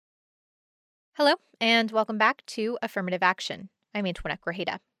Hello, and welcome back to Affirmative Action. I'm Antoinette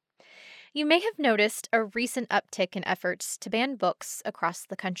Grajeda. You may have noticed a recent uptick in efforts to ban books across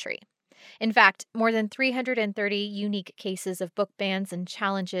the country. In fact, more than 330 unique cases of book bans and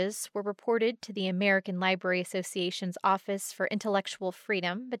challenges were reported to the American Library Association's Office for Intellectual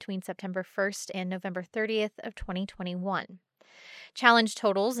Freedom between September 1st and November 30th of 2021. Challenge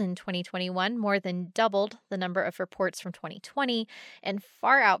totals in 2021 more than doubled the number of reports from 2020 and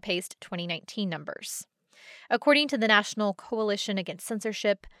far outpaced 2019 numbers. According to the National Coalition Against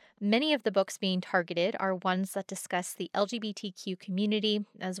Censorship, many of the books being targeted are ones that discuss the LGBTQ community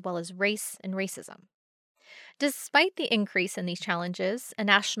as well as race and racism. Despite the increase in these challenges, a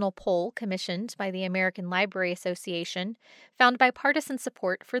national poll commissioned by the American Library Association found bipartisan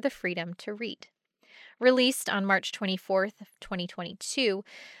support for the freedom to read. Released on March 24th, 2022,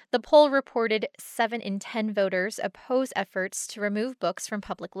 the poll reported 7 in 10 voters oppose efforts to remove books from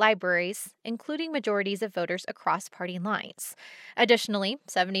public libraries, including majorities of voters across party lines. Additionally,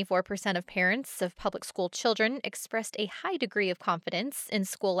 74% of parents of public school children expressed a high degree of confidence in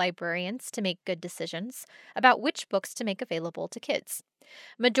school librarians to make good decisions about which books to make available to kids.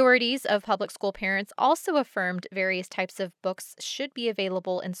 Majorities of public school parents also affirmed various types of books should be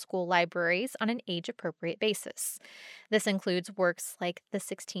available in school libraries on an age-appropriate basis. This includes works like The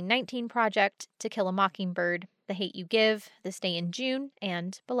 1619 Project, To Kill a Mockingbird, The Hate U Give, This Day in June,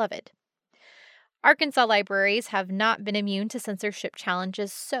 and Beloved. Arkansas libraries have not been immune to censorship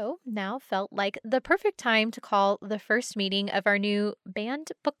challenges, so now felt like the perfect time to call the first meeting of our new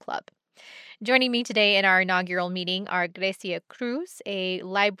banned book club. Joining me today in our inaugural meeting are Grecia Cruz, a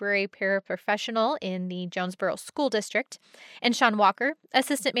library paraprofessional in the Jonesboro School District, and Sean Walker,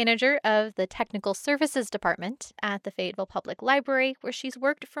 assistant manager of the Technical Services Department at the Fayetteville Public Library, where she's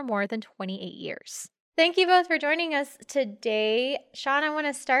worked for more than 28 years. Thank you both for joining us today. Sean, I want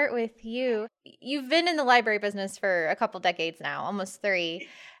to start with you. You've been in the library business for a couple decades now, almost 3.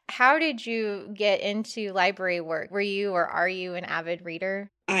 How did you get into library work? Were you or are you an avid reader?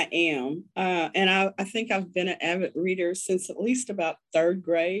 I am. And I think I've been an avid reader since at least about 3rd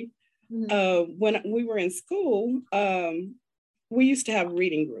grade. When we were in school, we used to have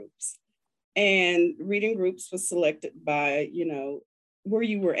reading groups. And reading groups was selected by, where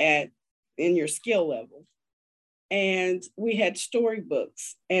you were at in your skill level. And we had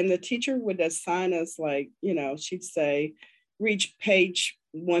storybooks. And the teacher would assign us, she'd say, read page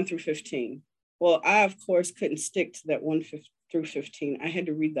 1 through 15. Well, I, of course, couldn't stick to that 1 through 15. I had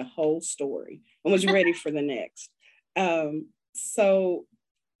to read the whole story and was ready for the next. So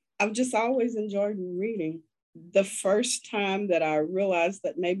I've just always enjoyed reading. The first time that I realized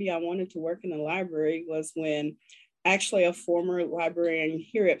that maybe I wanted to work in the library was when actually a former librarian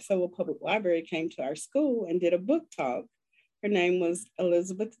here at Fayetteville Public Library came to our school and did a book talk. Her name was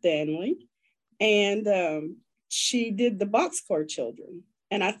Elizabeth Danley, and she did the Boxcar Children.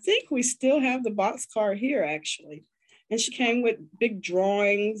 And I think we still have the boxcar here, actually. And she came with big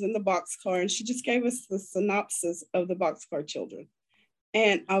drawings in the boxcar, and she just gave us the synopsis of the Boxcar Children.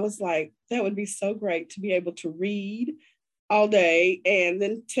 And I was like, that would be so great to be able to read all day and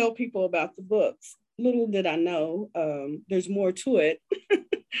then tell people about the books. Little did I know, there's more to it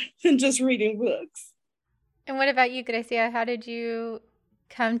than just reading books. And what about you, Grecia? How did you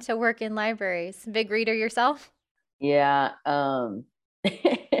come to work in libraries? Big reader yourself? Yeah,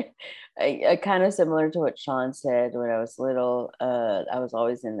 I kind of similar to what Sean said. When I was little, I was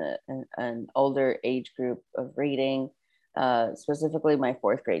always in an older age group of reading. Specifically, my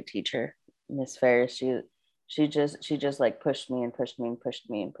 4th grade teacher, Miss Ferris. She just like pushed me and pushed me and pushed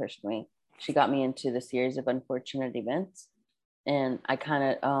me and pushed me. She got me into the series of unfortunate events, and I kind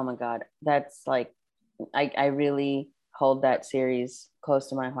of, oh my God, that's like, I really hold that series close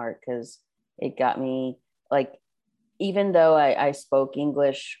to my heart because it got me like. Even though I spoke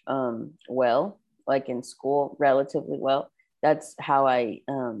English well, like in school, relatively well, that's how I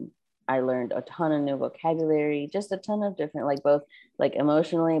learned a ton of new vocabulary, just a ton of different, like both like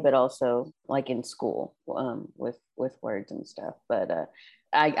emotionally, but also like in school with words and stuff. But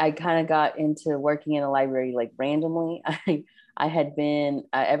I kind of got into working in a library like randomly. I had been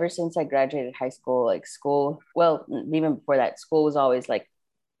ever since I graduated high school, well, even before that, school was always like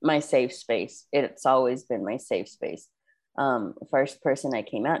my safe space. It's always been my safe space. First person I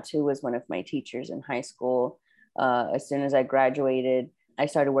came out to was one of my teachers in high school. As soon as I graduated, I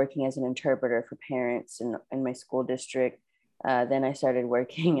started working as an interpreter for parents in my school district. Then I started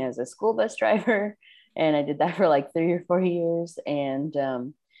working as a school bus driver, and I did that for like 3 or 4 years. And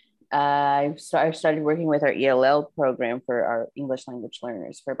I started working with our ELL program for our English language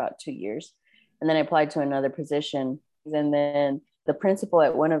learners for about 2 years. And then I applied to another position. And then The principal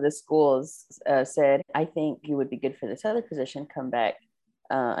at one of the schools said, I think you would be good for this other position. Come back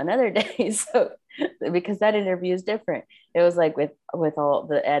another day. So because that interview is different. It was like with all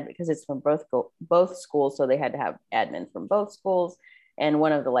the ad, because it's from both schools. So they had to have admin from both schools. And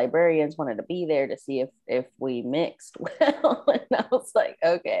one of the librarians wanted to be there to see if we mixed well. And I was like,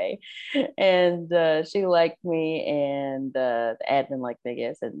 okay. And she liked me, and the admin liked me, I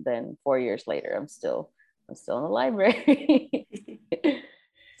guess. And then 4 years later, I'm still in the library.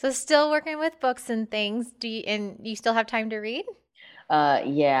 So still working with books and things. And you still have time to read?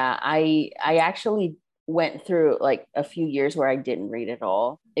 Yeah, I actually went through like a few years where I didn't read at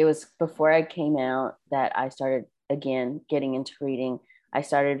all. It was before I came out that I started again getting into reading. I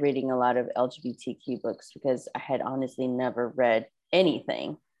started reading a lot of LGBTQ books because I had honestly never read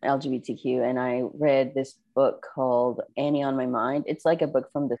anything LGBTQ. And I read this book called Annie on My Mind. It's like a book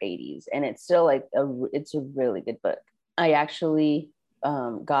from the 80s, and it's still like it's a really good book. I actually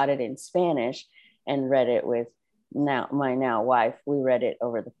got it in Spanish and read it with my now wife. We read it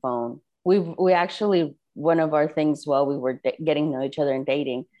over the phone. We actually, one of our things while we were getting to know each other and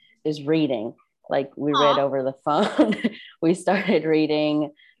dating is reading. Like we read over the phone. We started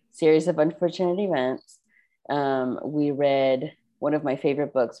reading Series of Unfortunate Events. We read one of my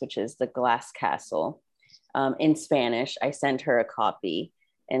favorite books, which is The Glass Castle, in Spanish. I sent her a copy,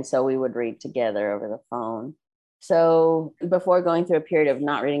 and so we would read together over the phone. So before going through a period of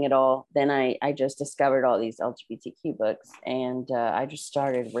not reading at all, then I just discovered all these LGBTQ books, and I just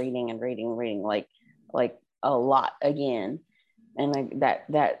started reading like a lot again. And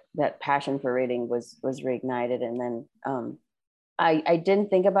that passion for reading was reignited. And then I didn't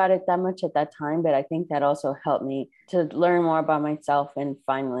think about it that much at that time, but I think that also helped me to learn more about myself and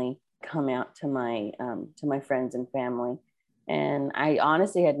finally come out to my friends and family. And I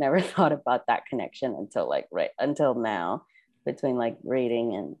honestly had never thought about that connection until now, between like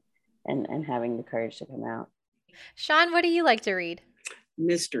reading and having the courage to come out. Sean, what do you like to read?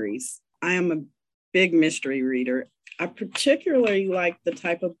 Mysteries. I am a big mystery reader. I particularly like the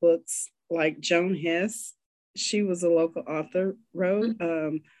type of books like Joan Hess. She was a local author, wrote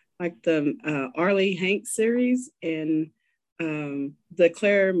like the Arlie Hanks series and the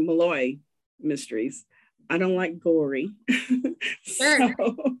Claire Malloy mysteries. I don't like gory. So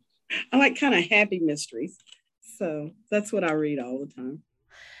I like kind of happy mysteries. So that's what I read all the time.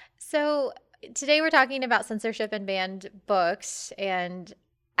 So today we're talking about censorship and banned books. And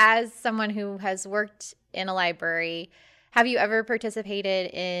as someone who has worked in a library, have you ever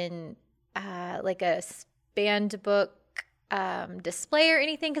participated in like a banned book display or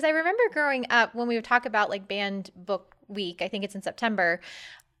anything? Because I remember growing up when we would talk about like banned book week, I think it's in September.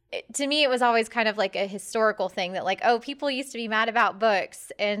 To me, it was always kind of like a historical thing that like, oh, people used to be mad about books.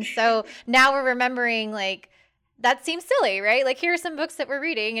 And so now we're remembering like, that seems silly, right? Like, here are some books that we're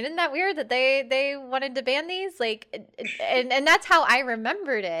reading, and isn't that weird that they wanted to ban these? Like, and that's how I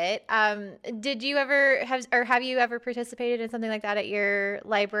remembered it. Did you ever have you ever participated in something like that at your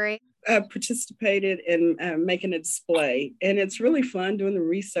library? Participated in making a display, and it's really fun doing the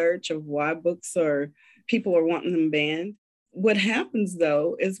research of why people are wanting them banned. What happens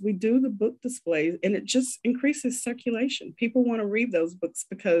though is we do the book displays and it just increases circulation. People want to read those books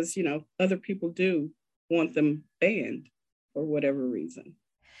because, other people do want them banned for whatever reason.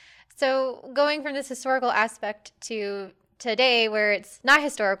 So going from this historical aspect to today, where it's not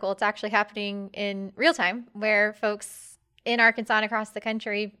historical, it's actually happening in real time, where folks in Arkansas and across the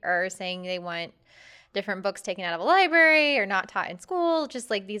country are saying they want different books taken out of a library or not taught in school, just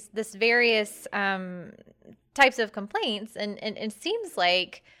like this various types of complaints. And it seems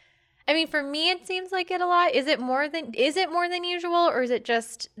like, I mean, for me, it seems like it a lot. Is it more than usual, or is it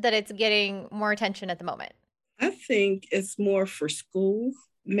just that it's getting more attention at the moment? I think it's more for schools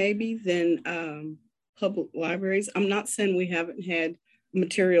maybe than public libraries. I'm not saying we haven't had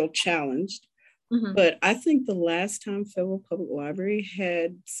material challenged, but I think the last time Federal Public Library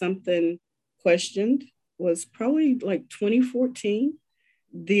had something questioned was probably like 2014.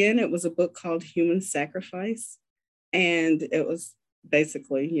 Then it was a book called Human Sacrifice. And it was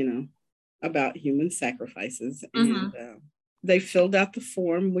basically, about human sacrifices. And they filled out the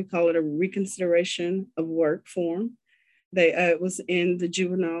form. We call it a reconsideration of work form. It was in the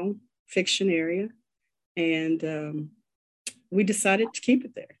juvenile fiction area. And we decided to keep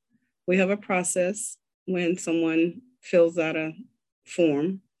it there. We have a process when someone fills out a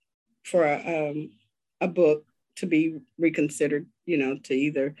form for a book to be reconsidered, to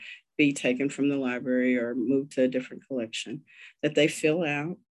either be taken from the library or moved to a different collection, that they fill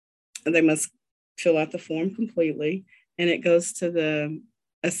out. And they must fill out the form completely. And it goes to the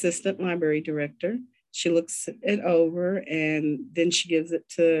assistant library director. She looks it over, and then she gives it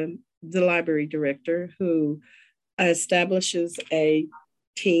to the library director, who establishes a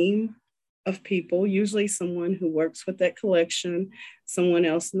team of people, usually someone who works with that collection, someone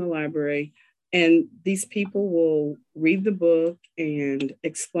else in the library. And these people will read the book and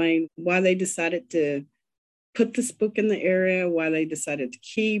explain why they decided to put this book in the area, why they decided to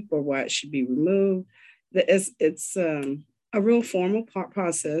keep, or why it should be removed. It's a real formal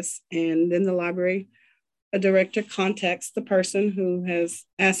process. And then the library director contacts the person who has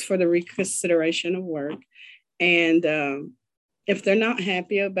asked for the reconsideration of work. And if they're not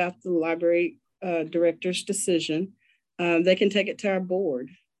happy about the library director's decision, they can take it to our board.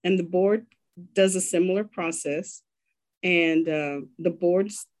 And the board does a similar process. And the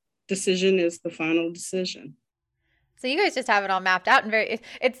board's decision is the final decision. So you guys just have it all mapped out, and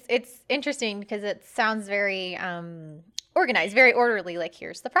it's interesting because it sounds very organized, very orderly. Like,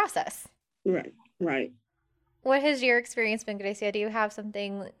 here's the process. Right. What has your experience been, Gracia? Do you have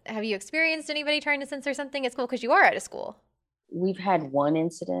something? Have you experienced anybody trying to censor something at school? Because you are at a school. We've had one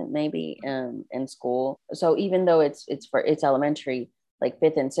incident maybe in school. So even though it's elementary, like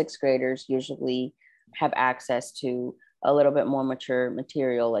 5th and 6th graders usually have access to a little bit more mature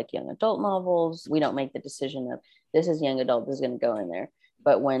material, like young adult novels. We don't make the decision of this is young adult, this is going to go in there.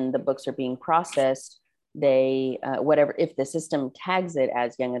 But when the books are being processed, they whatever, if the system tags it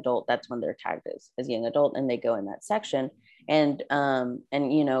as young adult, that's when they're tagged as young adult, and they go in that section. And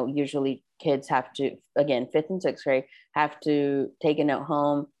usually kids have to, again, 5th and 6th grade, have to take a note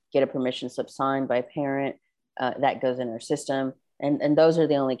home, get a permission slip signed by a parent, that goes in our system. And those are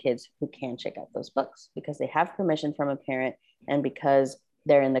the only kids who can check out those books because they have permission from a parent and because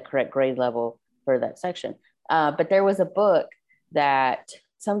they're in the correct grade level for that section. But there was a book that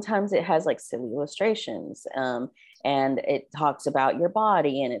sometimes it has like silly illustrations, and it talks about your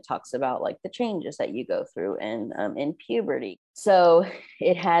body, and it talks about like the changes that you go through and in puberty. So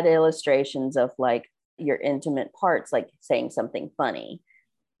it had illustrations of like your intimate parts, like saying something funny,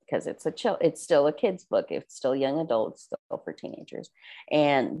 because it's still a kid's book. It's still young adults, still for teenagers.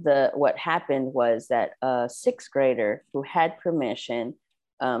 And what happened was that a 6th grader who had permission,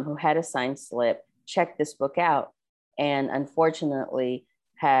 who had a signed slip, checked this book out, and unfortunately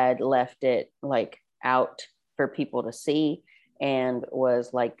had left it like out for people to see, and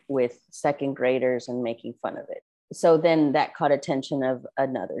was like with 2nd graders and making fun of it. So then that caught attention of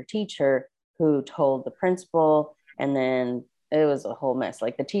another teacher who told the principal, and then it was a whole mess.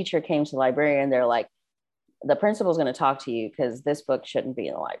 Like the teacher came to the librarian, they're like, the principal's going to talk to you because this book shouldn't be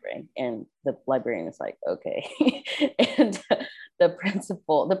in the library. And the librarian is like, okay. And the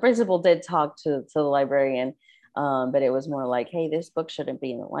principal did talk to the librarian, but it was more like, hey, this book shouldn't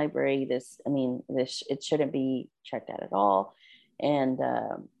be in the library. It shouldn't be checked out at all. And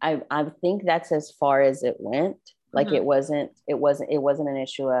I think that's as far as it went. Like it wasn't an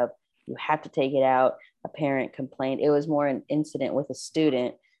issue of you have to take it out. A parent complained. It was more an incident with a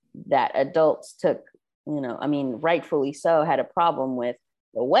student that adults took, rightfully so, had a problem with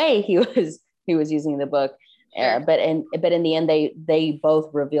the way he was using the book. Sure. But in the end, they both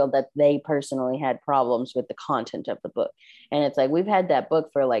revealed that they personally had problems with the content of the book. And it's like, we've had that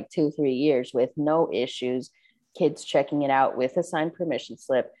book for like 2-3 years with no issues, kids checking it out with a signed permission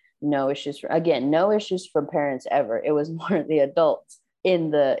slip, no issues from parents ever. It was more the adults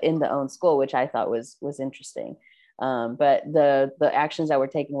in the own school, which I thought was interesting. But the actions that were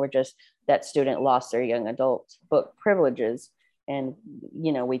taken were just that student lost their young adult book privileges. And,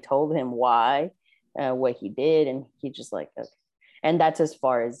 we told him why, what he did. And he just like, okay. And that's as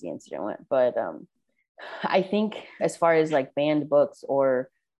far as the incident went. But I think as far as like banned books or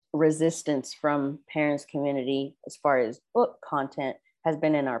resistance from parents community, as far as book content, has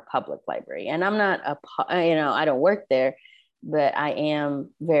been in our public library. And I'm not I don't work there, but I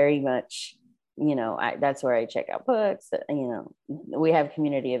am very much, that's where I check out books. We have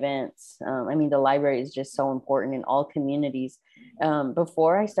community events. The library is just so important in all communities.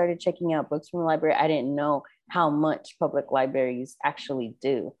 Before I started checking out books from the library, I didn't know how much public libraries actually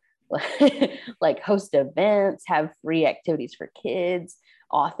do. Like host events, have free activities for kids,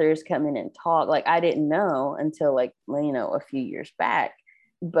 authors come in and talk. Like I didn't know until a few years back.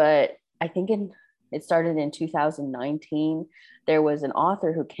 But I think it started in 2019. There was an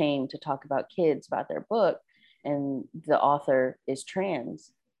author who came to talk about kids, about their book, and the author is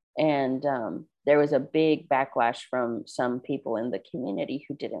trans. And there was a big backlash from some people in the community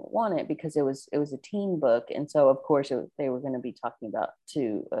who didn't want it because it was a teen book. And so, of course, they were going to be talking about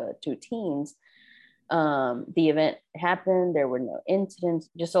two teens. The event happened. There were no incidents,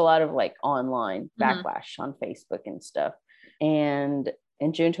 just a lot of like online backlash on Facebook and stuff. And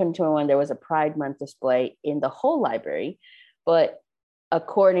in June 2021, there was a Pride Month display in the whole library, but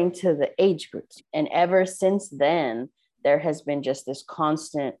according to the age groups. And ever since then, there has been just this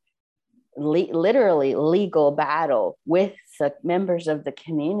constant, literally legal battle with the members of the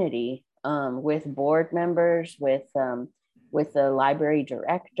community, with board members, with the library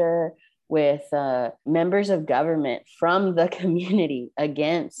director, with members of government from the community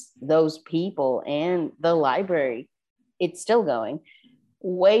against those people and the library. It's still going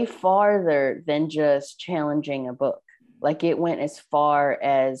way farther than just challenging a book. Like, it went as far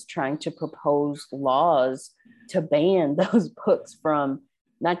as trying to propose laws to ban those books from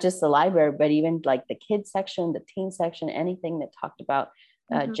not just the library, but even like the kids section, the teen section, anything that talked about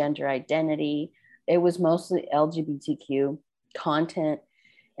gender identity. It was mostly LGBTQ content.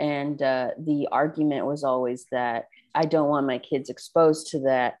 And the argument was always that I don't want my kids exposed to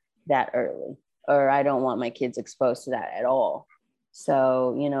that early, or I don't want my kids exposed to that at all.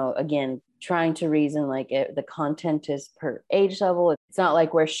 So, again, trying to reason like the content is per age level. It's not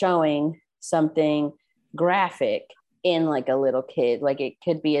like we're showing something graphic in like a little kid. Like, it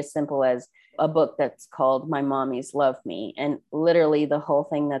could be as simple as a book that's called My Mommies Love Me. And literally the whole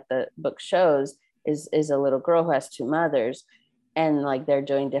thing that the book shows is a little girl who has two mothers, and like they're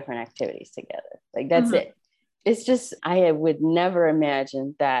doing different activities together. Like, that's it. It's just, I would never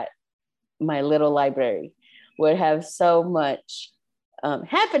imagine that my little library would have so much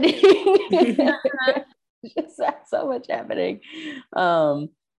happening. Just so much happening.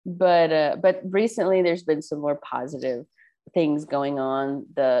 But recently there's been some more positive things going on.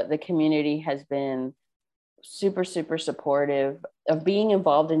 The community has been super, super supportive of being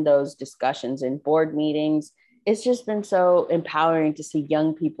involved in those discussions in board meetings. It's just been so empowering to see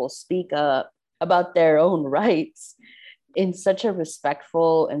young people speak up about their own rights in such a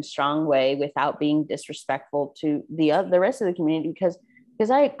respectful and strong way without being disrespectful to the rest of the community. Because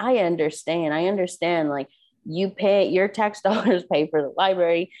I understand like, you pay your tax dollars, pay for the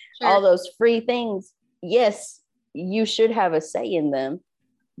library, sure, all those free things. Yes, you should have a say in them,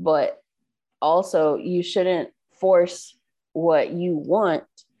 but also you shouldn't force what you want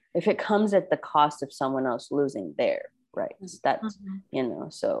if it comes at the cost of someone else losing their rights. That's,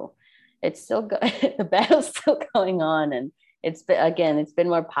 so it's still the battle's still going on, and it's been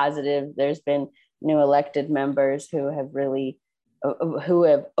more positive. There's been new elected members who have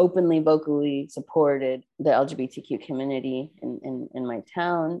openly, vocally supported the LGBTQ community in my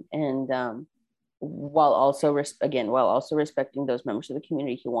town, and while also respecting those members of the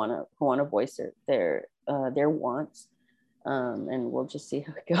community who want to voice their wants, and we'll just see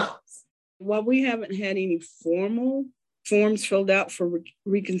how it goes. While we haven't had any formal forms filled out for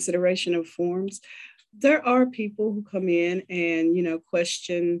reconsideration of forms, there are people who come in and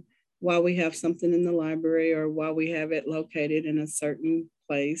question why we have something in the library or why we have it located in a certain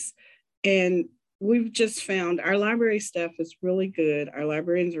place. And we've just found our library staff is really good. Our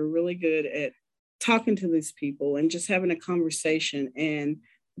librarians are really good at talking to these people and just having a conversation. And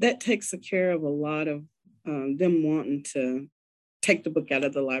that takes care of a lot of them wanting to take the book out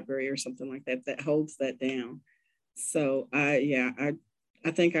of the library or something like that. That holds that down. So I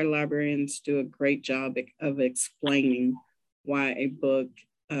think our librarians do a great job of explaining why a book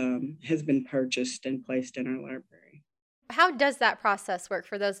has been purchased and placed in our library. How does that process work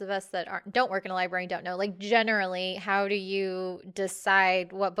for those of us that don't work in a library and don't know? Like, generally, how do you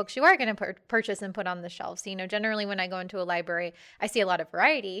decide what books you are going to purchase and put on the shelves? Generally when I go into a library, I see a lot of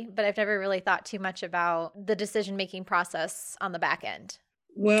variety, but I've never really thought too much about the decision-making process on the back end.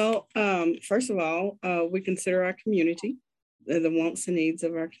 Well, first of all, we consider our community, the wants and needs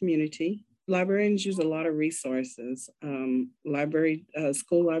of our community. Librarians use a lot of resources,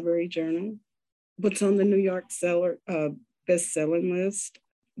 school library journal, what's on the New York best-selling list.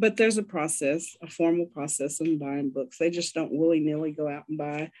 But there's a formal process in buying books. They just don't willy-nilly go out and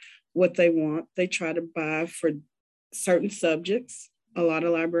buy what they want. They try to buy for certain subjects. A lot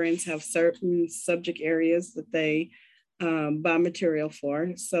of librarians have certain subject areas that they buy material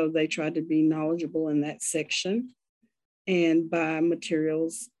for. So they try to be knowledgeable in that section and buy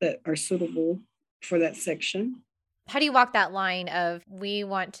materials that are suitable for that section. How do you walk that line of, we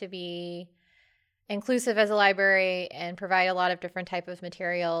want to be inclusive as a library and provide a lot of different type of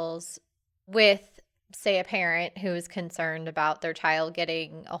materials, with, say, a parent who is concerned about their child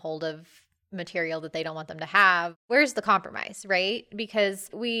getting a hold of material that they don't want them to have? Where's the compromise, right? Because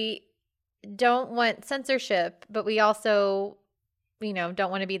we don't want censorship, but we also,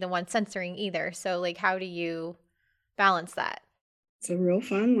 don't want to be the one censoring either. So, like, how do you balance that? It's a real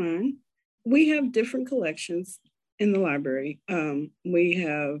fine line. We have different collections in the library. We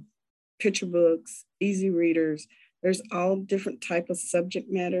have picture books, easy readers, There's all different type of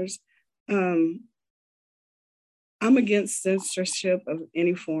subject matters. I'm against censorship of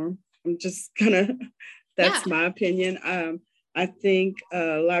any form. I'm just gonna, that's my opinion. I think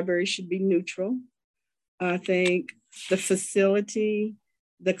libraries should be neutral. I think the facility,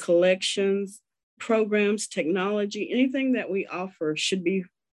 the collections, programs, technology, anything that we offer should be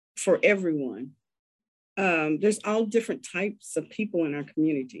for everyone. There's all different types of people in our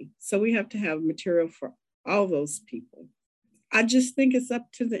community. So we have to have material for all those people. I just think it's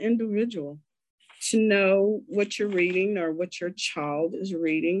up to the individual to know what you're reading or what your child is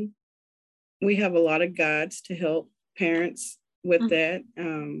reading. We have a lot of guides to help parents with that.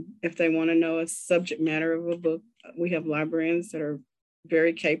 If they want to know a subject matter of a book, we have librarians that are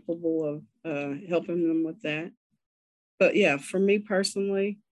very capable of helping them with that. But yeah, for me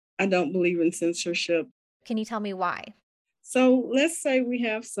personally, I don't believe in censorship. Can you tell me why? So let's say we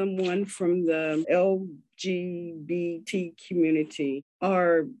have someone from the LGBT community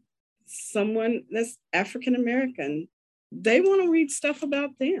or someone that's African American. They want to read stuff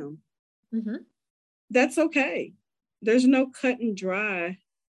about them. That's okay. There's no cut and dry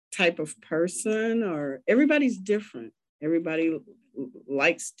type of person, or everybody's different. Everybody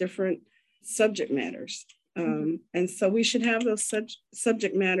likes different subject matters. And so we should have those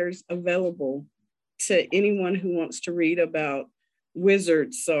subject matters available to anyone who wants to read about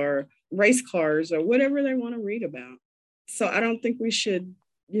wizards or race cars or whatever they want to read about. So I don't think we should,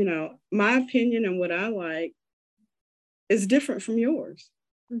 my opinion and what I like is different from yours.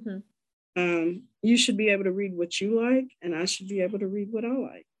 You should be able to read what you like, and I should be able to read what I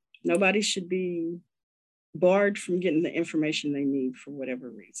like. Nobody should be barred from getting the information they need for whatever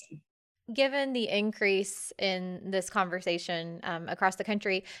reason. Given the increase in this conversation across the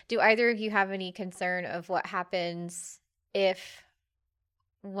country, do either of you have any concern of what happens if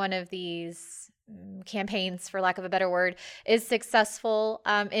one of these campaigns, for lack of a better word, is successful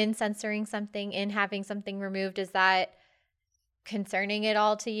in censoring something, in having something removed? Is that concerning at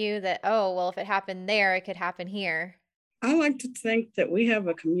all to you that, oh, well, if it happened there, it could happen here? I like to think that we have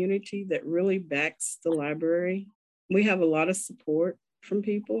a community that really backs the library. We have a lot of support from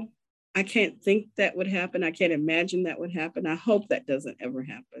people. I can't think that would happen. I can't imagine that would happen. I hope that doesn't ever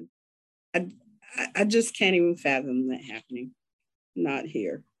happen. I just can't even fathom that happening. Not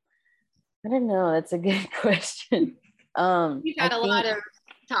here. I don't know. That's a good question. You've had a lot of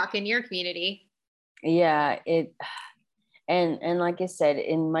talk in your community. Yeah, and like I said,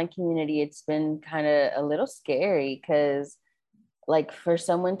 in my community, it's been kind of a little scary because, like, for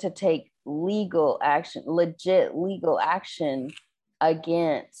someone to take legal action, legit legal action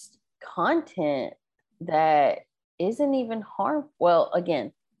against content that isn't even harmful. Well,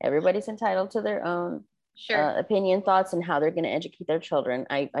 again, everybody's entitled to their own opinion, thoughts, and how they're going to educate their children.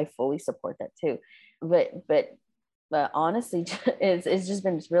 I fully support that too. But honestly, it's just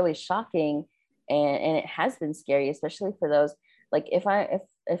been really shocking, and it has been scary, especially for those. Like, if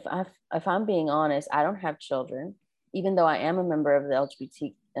I'm being honest, I don't have children, even though I am a member of the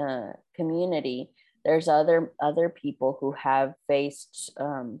LGBT community. There's other people who have faced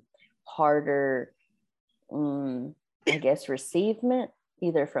harder, I guess, receivement,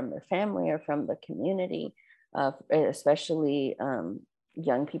 either from their family or from the community, especially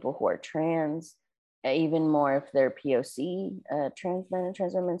young people who are trans, even more if they're POC, trans men and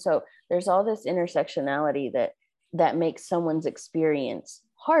trans women. So there's all this intersectionality that makes someone's experience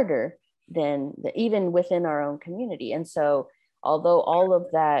harder than even within our own community. And so although all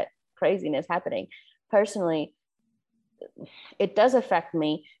of that craziness happening, personally, it does affect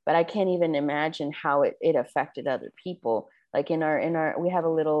me, but I can't even imagine how it affected other people. Like in our we have a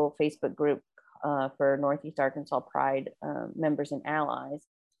little Facebook group for Northeast Arkansas Pride members and allies.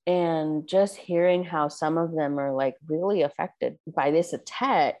 And just hearing how some of them are like really affected by this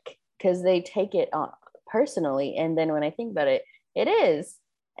attack because they take it personally. And then when I think about it,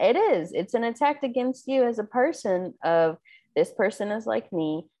 it's an attack against you as a person. Of this person is like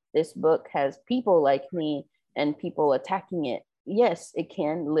me, this book has people like me, and people attacking it. Yes, it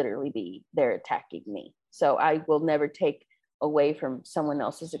can literally be they're attacking me. So I will never take away from someone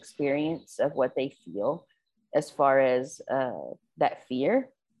else's experience of what they feel as far as that fear.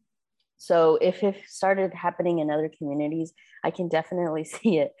 So if it started happening in other communities, I can definitely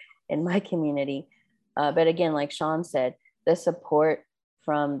see it in my community. But again, like Sean said, the support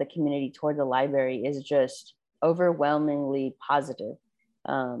from the community toward the library is just overwhelmingly positive.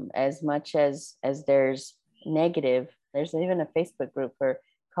 As much as there's negative, there's even a Facebook group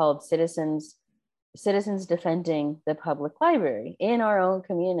called Citizens Defending the Public Library in our own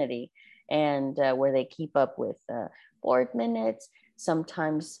community, and where they keep up with board minutes.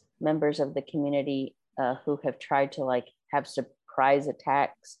 Sometimes members of the community who have tried to like have surprise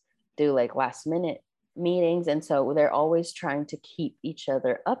attacks, do like last minute meetings. And so they're always trying to keep each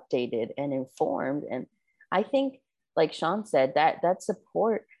other updated and informed. And I think, like Sean said, that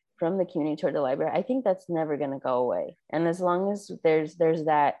support from the community toward the library, I think that's never going to go away. And as long as there's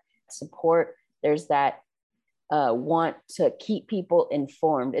that support, there's that want to keep people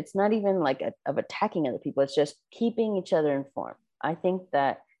informed. It's not even like of attacking other people. It's just keeping each other informed. I think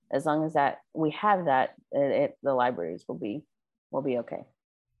that as long as that we have that, the libraries will be okay.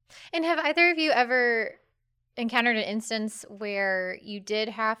 And have either of you ever encountered an instance where you did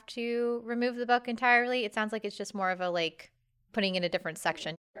have to remove the book entirely? It sounds like it's just more of a like putting in a different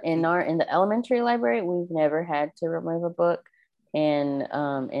section. In the elementary library, we've never had to remove a book. And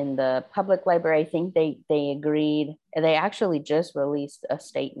in the public library, I think they agreed. They actually just released a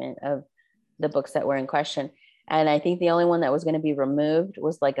statement of the books that were in question. And I think the only one that was going to be removed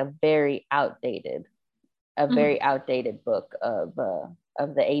was like a very outdated book of the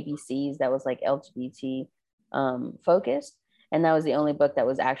ABCs that was like LGBT focused. And that was the only book that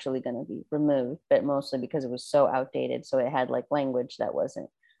was actually going to be removed, but mostly because it was so outdated. So it had like language that wasn't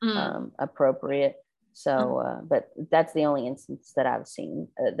appropriate. So, but that's the only instance that I've seen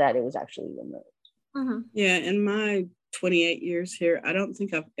that it was actually removed. Mm-hmm. Yeah, in my 28 years here, I don't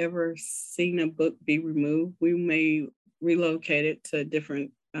think I've ever seen a book be removed. We may relocate it to a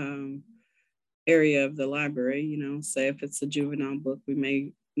different area of the library, you know, say if it's a juvenile book, we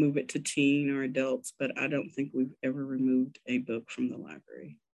may move it to teen or adults, but I don't think we've ever removed a book from the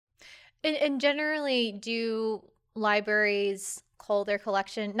library. And generally, do libraries cull their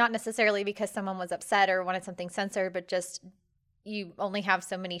collection, not necessarily because someone was upset or wanted something censored, but just you only have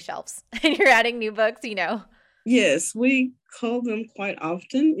so many shelves and you're adding new books, you know? Yes, we cull them quite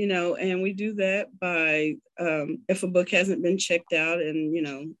often, you know, and we do that by if a book hasn't been checked out in, you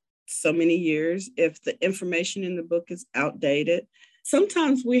know, so many years, if the information in the book is outdated.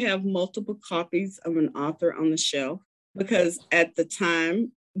 Sometimes we have multiple copies of an author on the shelf because at the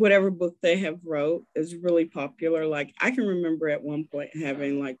time, whatever book they have wrote is really popular. Like I can remember at one point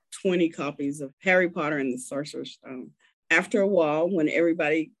having like 20 copies of Harry Potter and the Sorcerer's Stone. After a while, when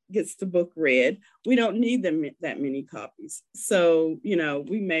everybody gets the book read, we don't need them that many copies. So, you know,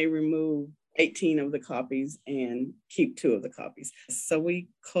 we may remove 18 of the copies and keep 2 of the copies. So we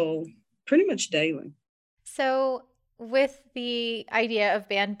cull pretty much daily. So with the idea of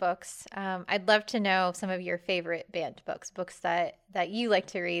banned books, I'd love to know some of your favorite banned books that you like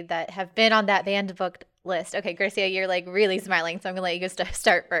to read that have been on that banned book list. Okay, Garcia, you're like really smiling, so I'm gonna let you go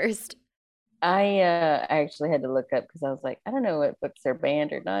start first. I actually had to look up because I was like, I don't know what books are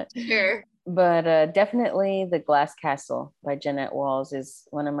banned or not. Sure. But definitely The Glass Castle by Jeanette Walls is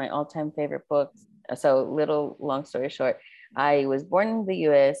one of my all-time favorite books. So long story short, I was born in the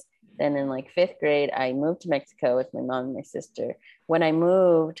US. Then in like 5th grade, I moved to Mexico with my mom and my sister. When I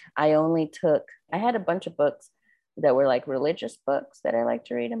moved, I had a bunch of books that were like religious books that I like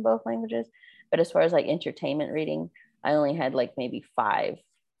to read in both languages. But as far as like entertainment reading, I only had like maybe five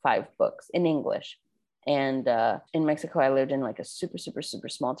books in English. And in Mexico, I lived in like a super, super, super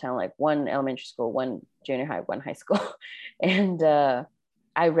small town, like 1 elementary school, 1 junior high, 1 high school. And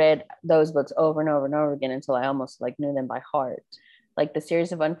I read those books over and over and over again until I almost like knew them by heart. Like the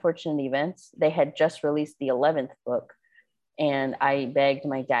series of unfortunate events, they had just released the 11th book. And I begged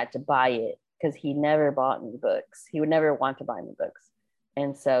my dad to buy it because he never bought me books. He would never want to buy me books.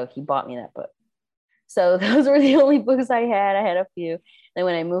 And so he bought me that book. So those were the only books I had. I had a few. Then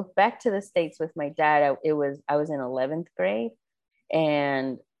when I moved back to the States with my dad, I was in 11th grade,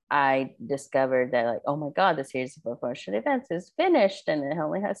 and I discovered that like, oh my God, the series of unfortunate events is finished and it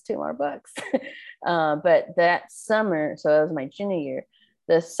only has 2 more books. But that summer, so that was my junior year,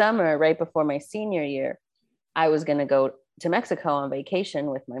 the summer right before my senior year, I was going to go to Mexico on vacation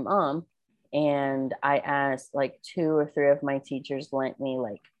with my mom. And I asked like 2 or 3 of my teachers lent me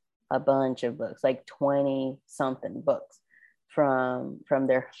like a bunch of books, like 20 something books from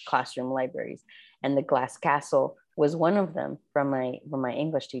their classroom libraries. And The Glass Castle was one of them from my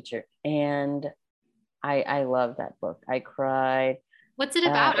English teacher. And I love that book. I cried. What's it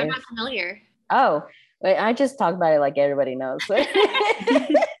about? I'm not familiar. Oh, I just talk about it like everybody knows. Fill me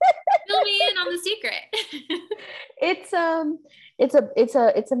in on the secret.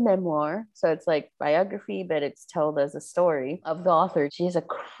 It's a memoir, so it's like biography, but it's told as a story of the author. She has a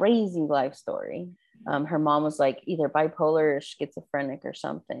crazy life story. Her mom was like either bipolar or schizophrenic or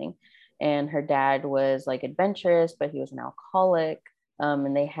something, and her dad was like adventurous, but he was an alcoholic.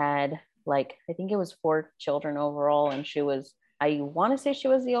 And they had like, I think it was 4 children overall, and I want to say she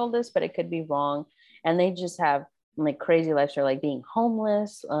was the oldest, but it could be wrong. And they just have like crazy life story, like being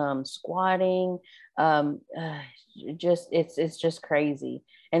homeless, squatting, just it's just crazy.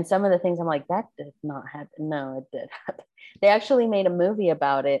 And some of the things I'm like, that did not happen. No, it did happen. They actually made a movie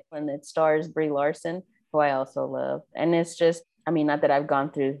about it, and it stars Brie Larson, who I also love. And it's just, I mean, not that I've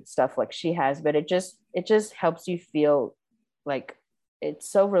gone through stuff like she has, but it just helps you feel like it's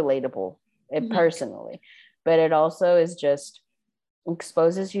so relatable, personally. But it also is just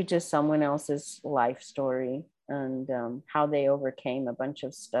exposes you to someone else's life story, and how they overcame a bunch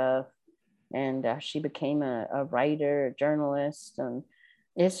of stuff. And she became a writer, a journalist, and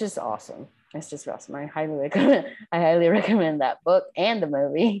it's just awesome. It's just awesome. I highly recommend that book and the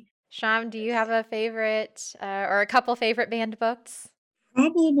movie. Sham, do you have a favorite or a couple favorite banned books?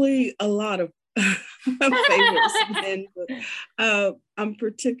 Probably a lot of favorites banned books. I'm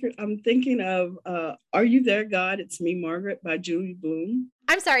thinking of Are You There, God? It's Me, Margaret by Julie Blume.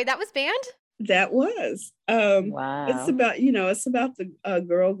 I'm sorry, that was banned? That was. Wow. It's about the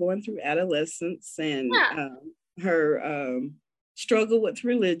girl going through adolescence and her struggle with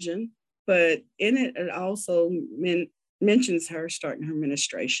religion. But in it also mentions her starting her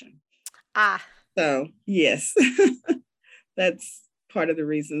ministration. So, yes, that's part of the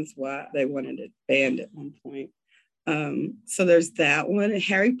reasons why they wanted it banned at one point. So there's that one,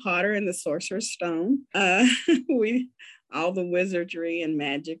 Harry Potter and the Sorcerer's Stone. All the wizardry and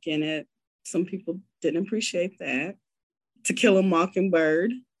magic in it. Some people didn't appreciate that. To Kill a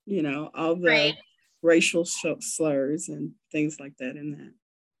Mockingbird, all the racial slurs and things like that in that.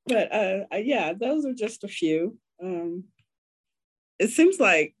 But yeah, those are just a few. It seems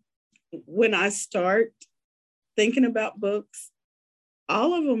like when I start thinking about books,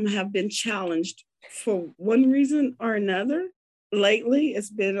 all of them have been challenged for one reason or another. Lately,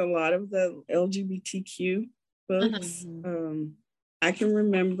 it's been a lot of the LGBTQ books. I can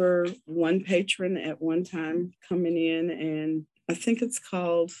remember one patron at one time coming in, and I think it's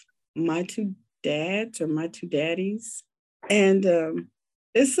called My Two Dads or My Two Daddies. And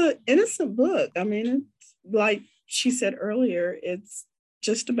it's an innocent book. I mean, it's like she said earlier, it's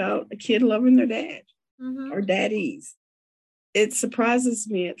just about a kid loving their dad or daddies. It surprises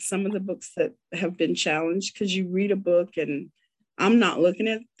me at some of the books that have been challenged, because you read a book and I'm not looking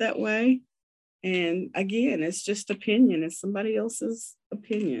at it that way. And again, it's just opinion. It's somebody else's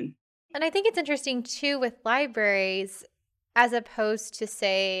opinion. And I think it's interesting too with libraries, as opposed to,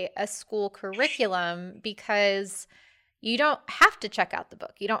 say, a school curriculum, because you don't have to check out the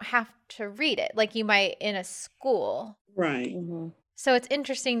book. You don't have to read it like you might in a school. Right. So it's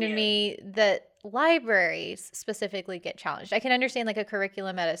interesting to me that libraries specifically get challenged. I can understand like a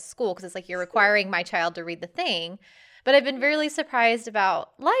curriculum at a school because it's like you're requiring my child to read the thing, but I've been really surprised about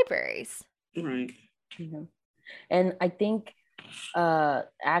libraries. Right. And I think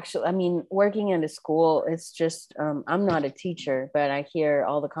actually, I mean, working at a school, it's just, I'm not a teacher, but I hear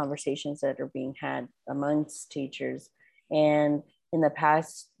all the conversations that are being had amongst teachers. And in the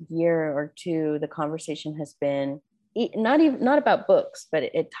past year or two, the conversation has been not about books, but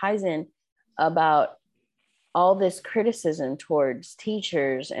it ties in about all this criticism towards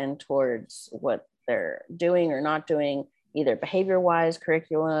teachers and towards what they're doing or not doing, either behavior-wise,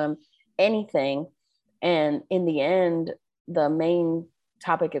 curriculum, anything. And in the end, the main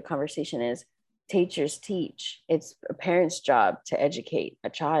topic of conversation is teachers teach. It's a parent's job to educate a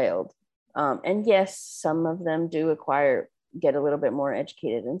child. And yes, some of them do get a little bit more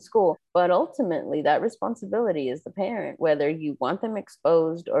educated in school, but ultimately that responsibility is the parent, whether you want them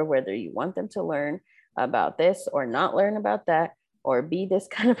exposed or whether you want them to learn about this or not learn about that, or be this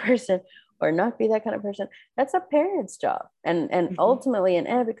kind of person or not be that kind of person. That's a parent's job. And ultimately in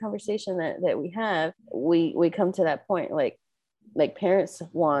every conversation that we have, we come to that point, like parents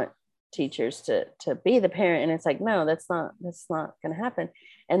want teachers to be the parent. And it's like, no, that's not going to happen.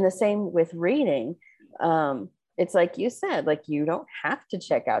 And the same with reading. It's like you said, like, you don't have to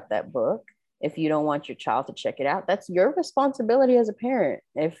check out that book if you don't want your child to check it out. That's your responsibility as a parent.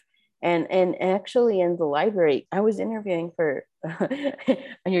 And actually in the library, I was interviewing for,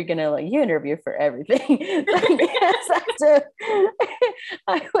 and you're gonna you interview for everything. Yes,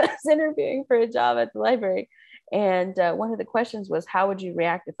 I was interviewing for a job at the library, and one of the questions was, how would you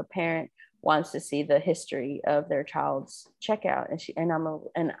react if a parent wants to see the history of their child's checkout?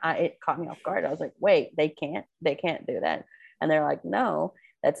 And it caught me off guard. I was like, wait, they can't do that. And they're like, no,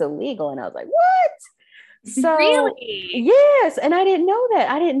 that's illegal. And I was like, what? So really? Yes. And I didn't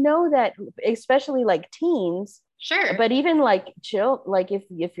know that, especially like teens. Sure. But even like like if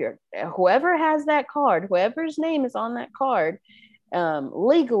you're, whoever has that card, whoever's name is on that card,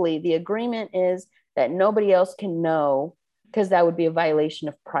 legally, the agreement is that nobody else can know, because that would be a violation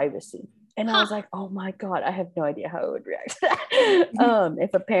of privacy. And I was like, oh my God, I have no idea how I would react to that.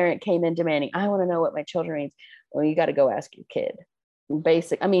 If a parent came in demanding, I want to know what my children reads. Well, you got to go ask your kid.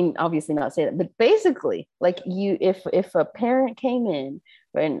 I mean, obviously not say that, but basically, like if a parent came in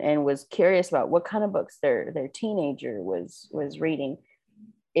and was curious about what kind of books their teenager was reading,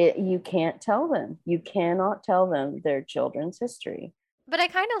 you can't tell them. You cannot tell them their children's history. But I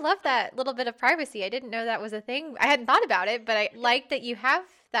kind of love that little bit of privacy. I didn't know that was a thing. I hadn't thought about it, but I like that you have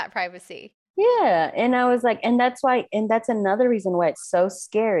that privacy. Yeah. And I was like, and that's another reason why it's so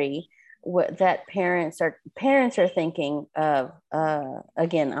scary that parents are thinking of,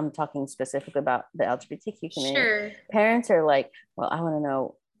 again, I'm talking specifically about the LGBTQ community. Sure. Parents are like, well, I want to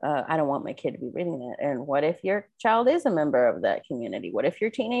know, I don't want my kid to be reading that. And what if your child is a member of that community? What if your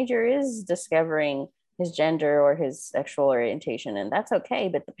teenager is discovering his gender or his sexual orientation? And that's okay,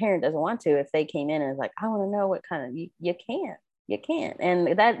 but the parent doesn't want to. If they came in and was like, I want to know what kind of, you can't. And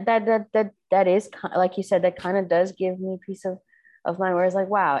that is, like you said, that kind of does give me peace of mind, where it's like,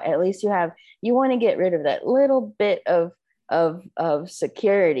 wow, at least you want to get rid of that little bit of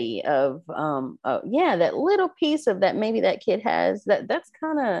security that little piece of that maybe that kid has, that's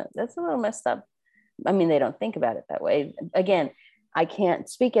a little messed up. I mean, they don't think about it that way. Again, I can't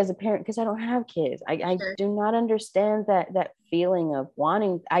speak as a parent because I don't have kids. I Sure. do not understand that feeling of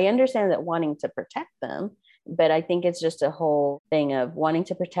wanting. I understand that wanting to protect them, but I think it's just a whole thing of wanting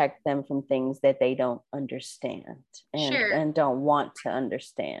to protect them from things that they don't understand Sure. and don't want to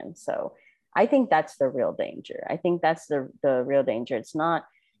understand. So I think that's the real danger. I think that's the real danger. It's not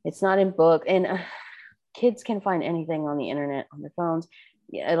in book, and kids can find anything on the internet, on their phones.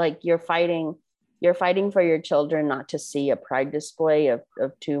 Yeah, like you're fighting for your children not to see a pride display of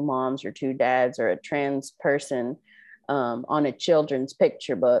two moms or two dads or a trans person on a children's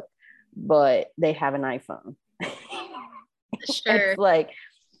picture book, but they have an iPhone. Sure. It's like,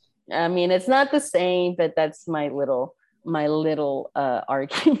 I mean, it's not the same, but that's my little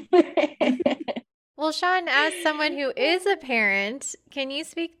argument. Well, Sean, as someone who is a parent, can you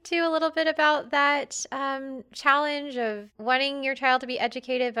speak to a little bit about that challenge of wanting your child to be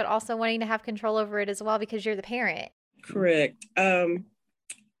educated, but also wanting to have control over it as well because you're the parent? Correct.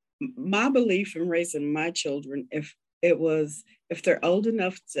 My belief in raising my children, if they're old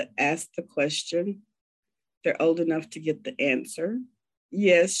enough to ask the question, they're old enough to get the answer.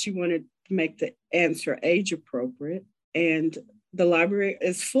 Yes, you want to make the answer age appropriate, and the library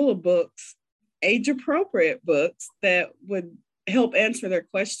is full of books, age appropriate books that would help answer their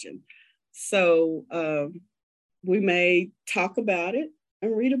question. So we may talk about it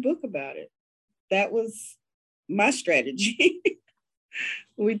and read a book about it. That was my strategy.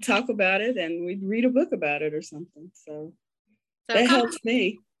 We'd talk about it and we'd read a book about it or something. So that helps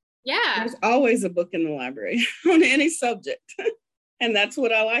me. Yeah. There's always a book in the library on any subject. And that's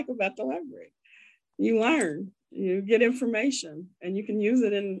what I like about the library. You learn, you get information, and you can use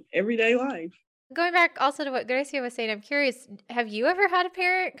it in everyday life. Going back also to what Gracia was saying, I'm curious, have you ever had a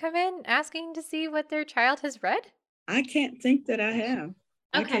parent come in asking to see what their child has read? I can't think that I have. Okay.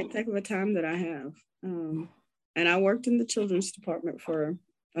 I can't think of a time that I have. And I worked in the children's department for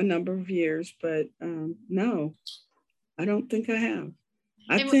a number of years, but no, I don't think I have.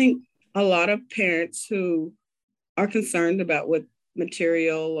 I think a lot of parents who are concerned about what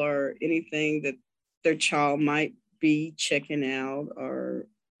material or anything that their child might be checking out or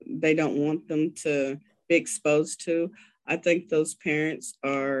they don't want them to be exposed to, I think those parents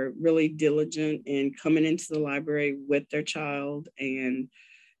are really diligent in coming into the library with their child and,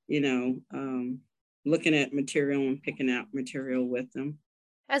 looking at material and picking out material with them.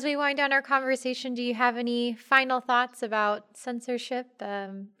 As we wind down our conversation, do you have any final thoughts about censorship,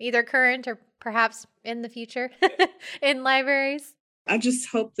 either current or perhaps in the future in libraries? I just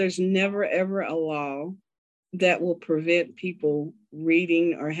hope there's never, ever a law that will prevent people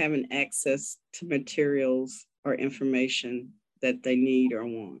reading or having access to materials or information that they need or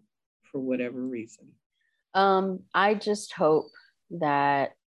want for whatever reason. I just hope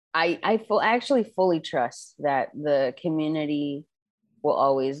that I actually fully trust that the community will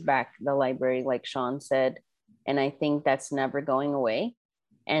always back the library, like Sean said. And I think that's never going away.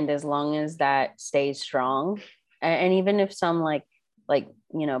 And as long as that stays strong, and even if some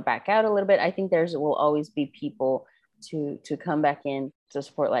back out a little bit, I think will always be people to come back in to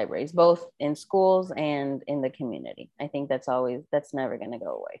support libraries, both in schools and in the community. I think that's never going to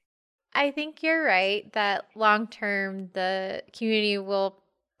go away. I think you're right that long term, the community will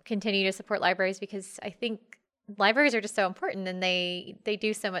continue to support libraries because I think libraries are just so important and they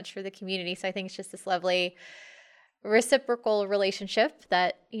do so much for the community. So I think it's just this lovely reciprocal relationship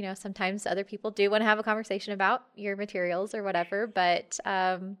that, sometimes other people do want to have a conversation about your materials or whatever. But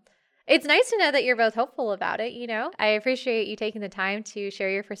It's nice to know that you're both hopeful about it, I appreciate you taking the time to share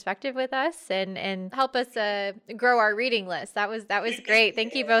your perspective with us and help us grow our reading list. That was great.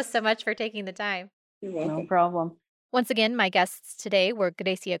 Thank you both so much for taking the time. You're welcome. No problem. Once again, my guests today were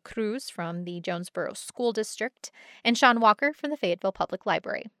Gracia Cruz from the Jonesboro School District and Sean Walker from the Fayetteville Public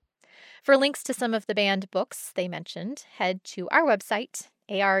Library. For links to some of the banned books they mentioned, head to our website,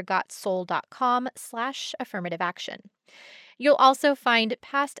 argotsoul.com/affirmative action. You'll also find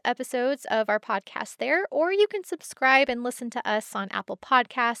past episodes of our podcast there, or you can subscribe and listen to us on Apple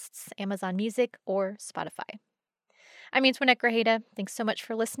Podcasts, Amazon Music, or Spotify. I'm Antoinette Grajeda. Thanks so much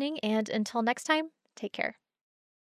for listening, and until next time, take care.